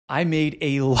I made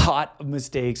a lot of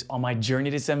mistakes on my journey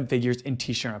to 7 figures in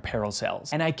t-shirt and apparel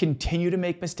sales. And I continue to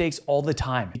make mistakes all the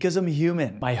time because I'm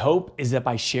human. My hope is that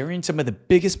by sharing some of the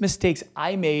biggest mistakes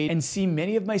I made and see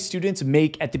many of my students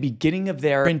make at the beginning of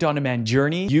their print-on-demand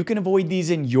journey, you can avoid these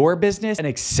in your business and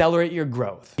accelerate your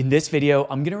growth. In this video,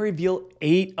 I'm gonna reveal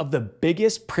 8 of the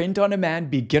biggest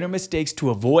print-on-demand beginner mistakes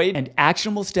to avoid and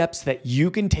actionable steps that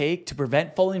you can take to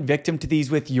prevent falling victim to these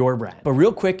with your brand. But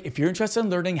real quick, if you're interested in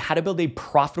learning how to build a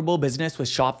profitable business with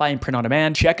Shopify and print on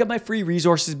demand, check out my free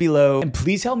resources below. And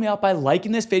please help me out by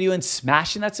liking this video and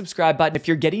smashing that subscribe button if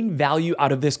you're getting value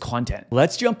out of this content.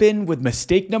 Let's jump in with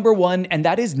mistake number 1, and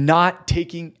that is not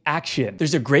taking action.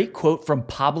 There's a great quote from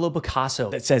Pablo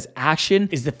Picasso that says, "Action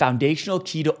is the foundational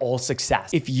key to all success."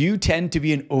 If you tend to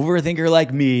be an overthinker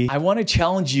like me, I want to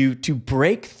challenge you to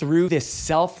break through this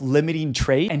self-limiting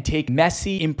trait and take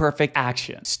messy, imperfect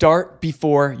action. Start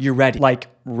before you're ready. Like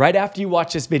right after you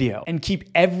watch this video, and keep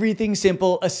everything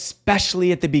simple,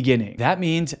 especially at the beginning. That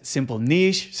means simple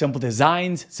niche, simple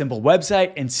designs, simple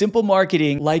website, and simple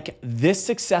marketing like this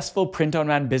successful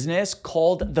print-on-demand business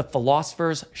called the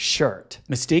Philosopher's Shirt.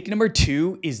 Mistake number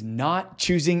 2 is not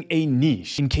choosing a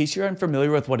niche. In case you're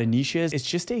unfamiliar with what a niche is, it's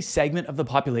just a segment of the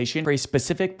population for a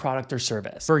specific product or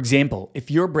service. For example, if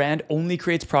your brand only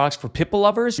creates products for pitbull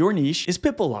lovers, your niche is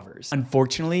pitbull lovers.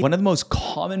 Unfortunately, one of the most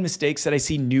common mistakes that I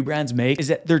see new brands make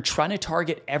is that they're trying to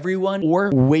target everyone or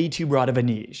way too broad of a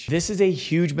niche. This is a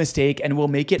huge mistake and will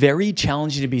make it very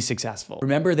challenging to be successful.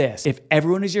 Remember this, if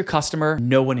everyone is your customer,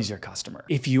 no one is your customer.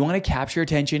 If you want to capture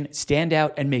attention, stand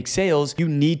out, and make sales, you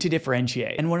need to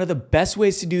differentiate. And one of the best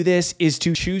ways to do this is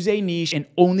to choose a niche and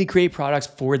only create products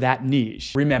for that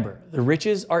niche. Remember, the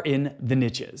riches are in the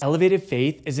niches. Elevated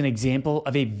Faith is an example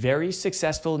of a very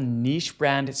successful niche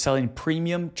brand selling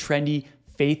premium, trendy,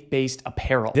 faith-based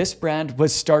apparel. This brand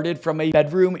was started from a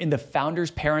bedroom in the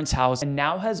founder's parents' house and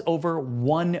now has over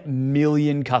 1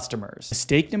 million customers.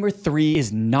 Mistake number 3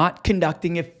 is not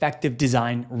conducting effective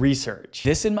design research.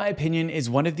 This, in my opinion, is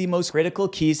one of the most critical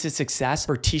keys to success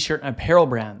for t-shirt and apparel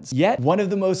brands, yet one of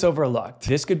the most overlooked.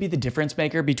 This could be the difference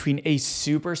maker between a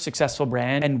super successful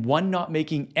brand and one not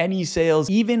making any sales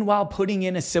even while putting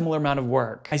in a similar amount of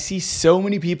work. I see so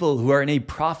many people who are in a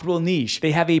profitable niche.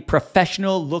 They have a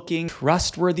professional looking,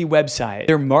 trustworthy website.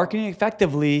 They're marketing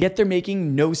effectively, yet they're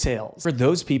making no sales. For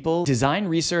those people, design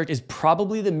research is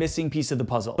probably the missing piece of the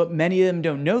puzzle. But many of them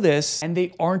don't know this, and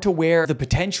they aren't aware of the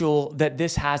potential that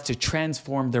this has to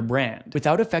transform their brand.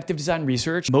 Without effective design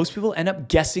research, most people end up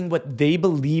guessing what they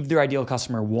believe their ideal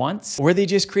customer wants, or they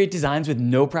just create designs with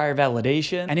no prior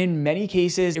validation, and in many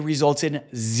cases, it results in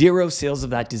 0 sales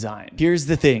of that design. Here's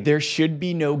the thing, there should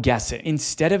be no guessing.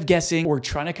 Instead of guessing or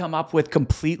trying to come up with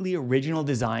completely original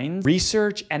designs, research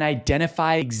and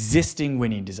identify existing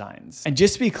winning designs. And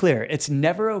just to be clear, it's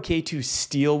never okay to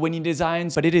steal winning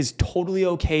designs, but it is totally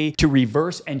okay to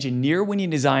reverse engineer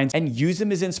winning designs and use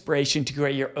them as inspiration to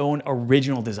create your own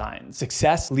original designs.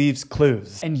 Success leaves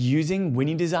clues, and using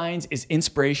winning designs as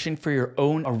inspiration for your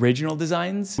own original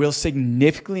designs will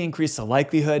significantly increase the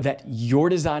likelihood that your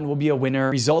design will be a winner,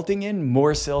 resulting in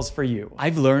more sales for you.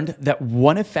 I've learned that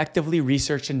one effectively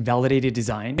researched and validated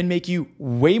design can make you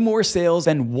way more sales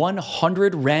than 100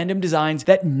 random designs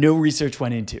that no research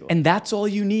went into. And that's all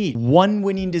you need. One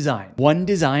winning design. One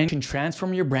design can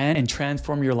transform your brand and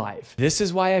transform your life. This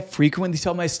is why I frequently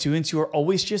tell my students you are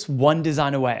always just one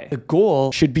design away. The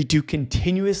goal should be to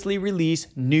continuously release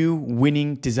new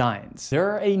winning designs. There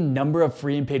are a number of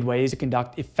free and paid ways to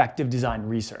conduct effective design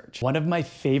research. One of my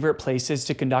favorite places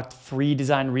to conduct free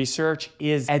design research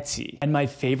is Etsy. And my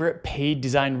favorite paid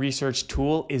design research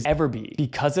tool is Everbee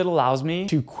because it allows me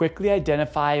to quickly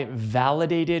identify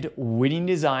validated winning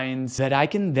designs that I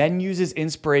can then use as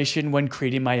inspiration when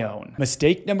creating my own.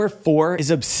 Mistake number 4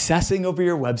 is obsessing over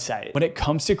your website. When it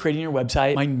comes to creating your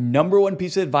website, my number 1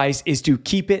 piece of advice is to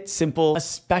keep it simple,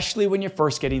 especially when you're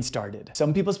first getting started.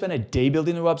 Some people spend a day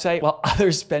building their website while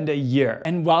others spend a year.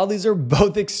 And while these are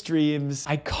both extremes,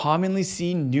 I commonly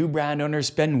see new brand owners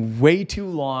spend way too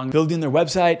long building their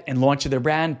website and launching their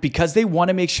brand because they want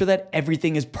to make sure that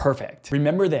everything is perfect.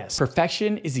 Remember this,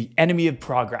 perfection is the enemy of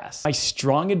progress. My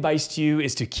strong advice to you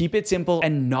is to keep it simple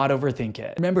and not overthink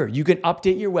it. Remember, you can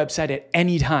update your website at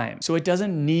any time, so it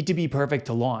doesn't need to be perfect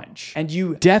to launch. And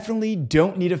you definitely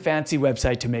don't need a fancy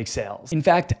website to make sales. In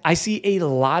fact, I see a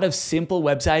lot of simple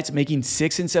websites making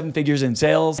 6 and 7 figures in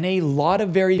sales, and a lot of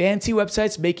very fancy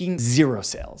websites making 0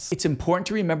 sales. It's important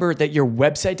to remember that your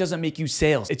website doesn't make you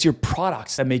sales. It's your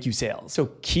products that make you sales.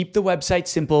 So keep the website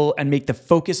simple and make the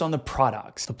focus on the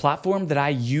products. The platform that I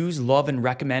use, love, and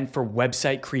recommend for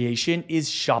website creation creation is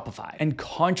Shopify. And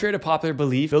contrary to popular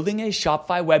belief, building a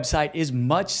Shopify website is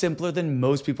much simpler than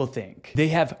most people think. They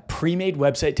have pre-made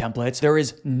website templates. There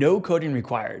is no coding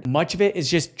required. Much of it is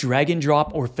just drag and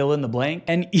drop or fill in the blank.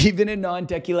 And even a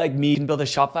non-techie like me can build a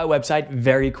Shopify website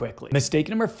very quickly. Mistake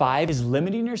number 5 is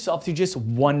limiting yourself to just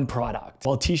one product.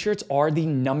 While t-shirts are the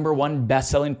 #1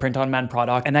 best-selling print-on-demand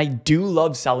product, and I do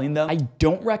love selling them, I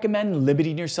don't recommend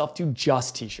limiting yourself to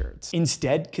just t-shirts.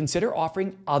 Instead, consider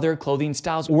offering other clothing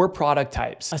styles or product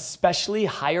types, especially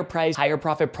higher price, higher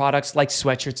profit products like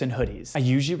sweatshirts and hoodies. I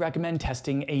usually recommend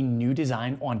testing a new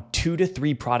design on 2 to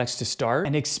 3 products to start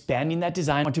and expanding that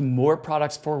design onto more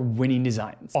products for winning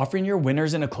designs. Offering your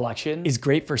winners in a collection is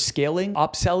great for scaling,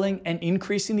 upselling, and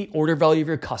increasing the order value of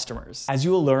your customers. As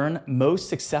you will learn, most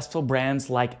successful brands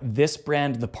like this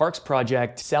brand, The Parks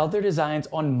Project, sell their designs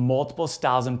on multiple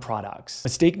styles and products.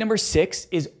 Mistake number 6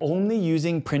 is only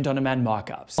using print-on-demand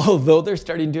mockups. Although they're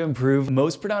starting to improve,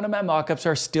 most print-on-demand mockups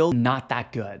are still not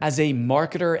that good. As a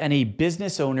marketer and a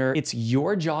business owner, it's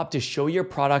your job to show your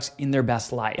products in their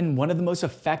best light. And one of the most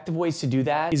effective ways to do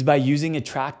that is by using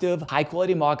attractive,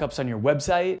 high-quality mockups on your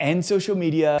website and social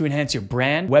media to enhance your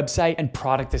brand, website, and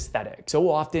product aesthetic. So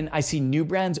often, I see new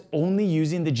brands only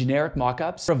using the generic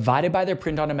mockups provided by their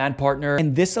print-on-demand partner,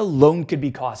 and this alone could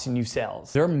be costing you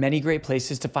sales. There are many great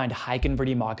places to find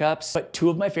high-converting mockups, but 2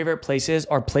 of my favorite places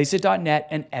are Placeit.net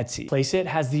and Etsy. Placeit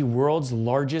has the world's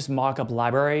largest mockup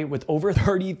library with over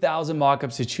 30,000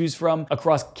 mockups to choose from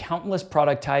across countless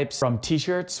product types, from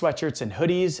t-shirts, sweatshirts, and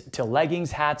hoodies to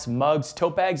leggings, hats, mugs,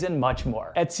 tote bags, and much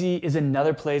more. Etsy is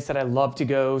another place that I love to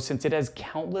go since it has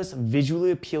countless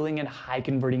visually appealing and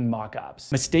high-converting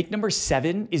mockups. Mistake number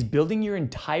 7 is building your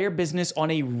entire business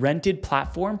on a rented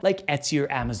platform like Etsy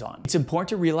or Amazon. It's important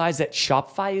to realize that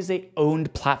Shopify is an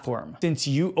owned platform since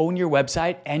you own your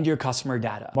website and your customer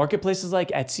data. Marketplaces like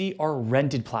Etsy are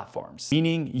rented platforms,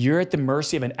 meaning you're at the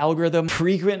mercy of an algorithm,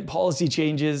 frequent policy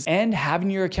changes, and having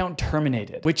your account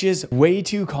terminated, which is way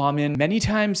too common, many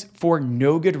times for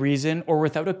no good reason or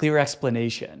without a clear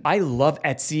explanation. I love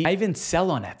Etsy. I even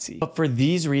sell on Etsy. But for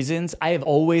these reasons, I have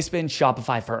always been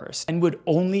Shopify first and would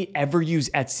only ever use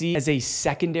Etsy as a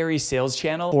secondary sales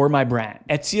channel for my brand.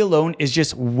 Etsy alone is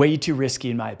just way too risky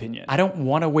in my opinion. I don't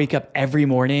want to wake up every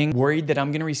morning worried that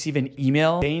I'm going to receive an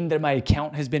email saying that my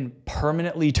account has been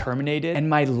permanently terminated and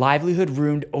my livelihood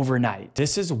ruined overnight.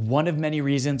 This is one of many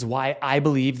reasons why I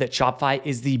believe that Shopify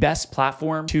is the best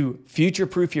platform to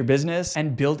future-proof your business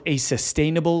and build a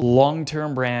sustainable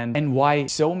long-term brand, and why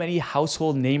so many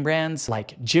household name brands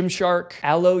like Gymshark,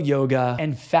 Alo Yoga,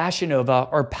 and Fashion Nova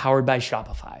are powered by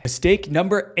Shopify. Mistake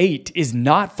number 8 is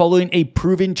not following a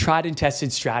proven, tried and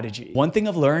tested strategy. One thing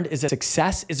I've learned is that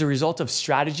success is a result of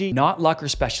strategy, not luck or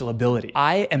special ability.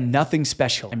 I am nothing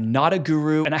special. I'm not a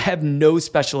guru and I have no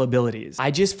special abilities.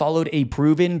 I just followed a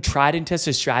proven, tried and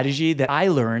tested strategy that I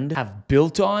learned, have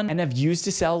built on, and have used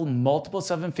to sell multiple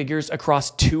 7 figures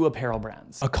across 2 apparel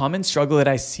brands. A common struggle that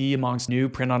I see amongst new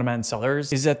print-on-demand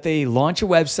sellers is that they launch a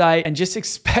website and just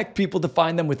expect people to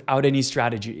find them without any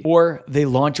strategy. Or they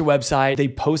launch a website, they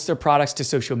post their products to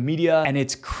social media, and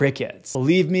it's crickets.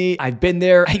 Believe me, I've been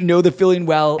there, I know the feeling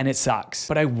well, and it sucks.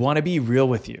 But I want to be real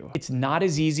with you. It's not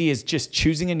as easy as just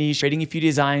choosing a niche, creating a few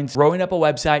designs, throwing up a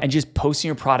website, and just posting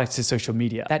your products to social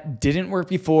media. That didn't work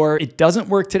before, it doesn't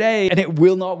work today, and it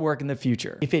will not work in the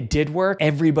future. If it did work,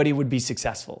 everybody would be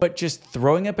successful. But just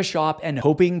throwing up a shop and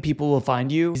hoping people will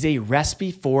find you is a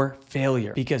recipe for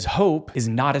failure, because hope is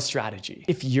not a strategy.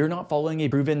 If you're not following a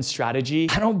proven strategy,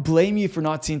 I don't blame you for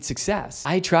not seeing success.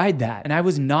 I tried that and I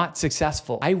was not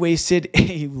successful. I wasted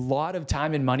a lot of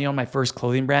time and money on my first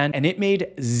clothing brand and it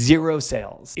made 0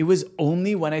 sales. It was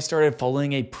only when I started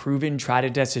following a proven, tried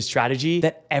and tested strategy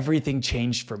that everything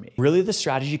changed for me. Really, the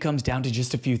strategy comes down to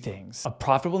just a few things: a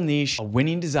profitable niche, a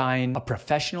winning design, a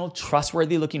professional,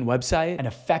 trustworthy looking website, and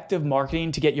effective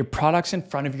marketing to get your products in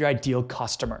front of your ideal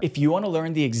customer. If you want to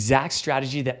learn the exact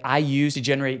strategy that I use to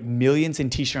generate millions in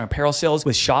t-shirt and apparel sales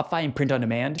with Shopify and print on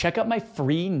demand, check out my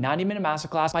free 90-minute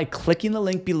masterclass by clicking the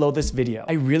link below this video.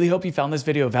 I really hope you found this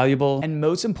video valuable, and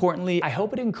most importantly, I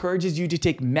hope it encourages you to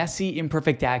take messy,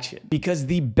 imperfect action, because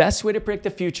the best way to predict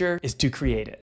the future is to create it.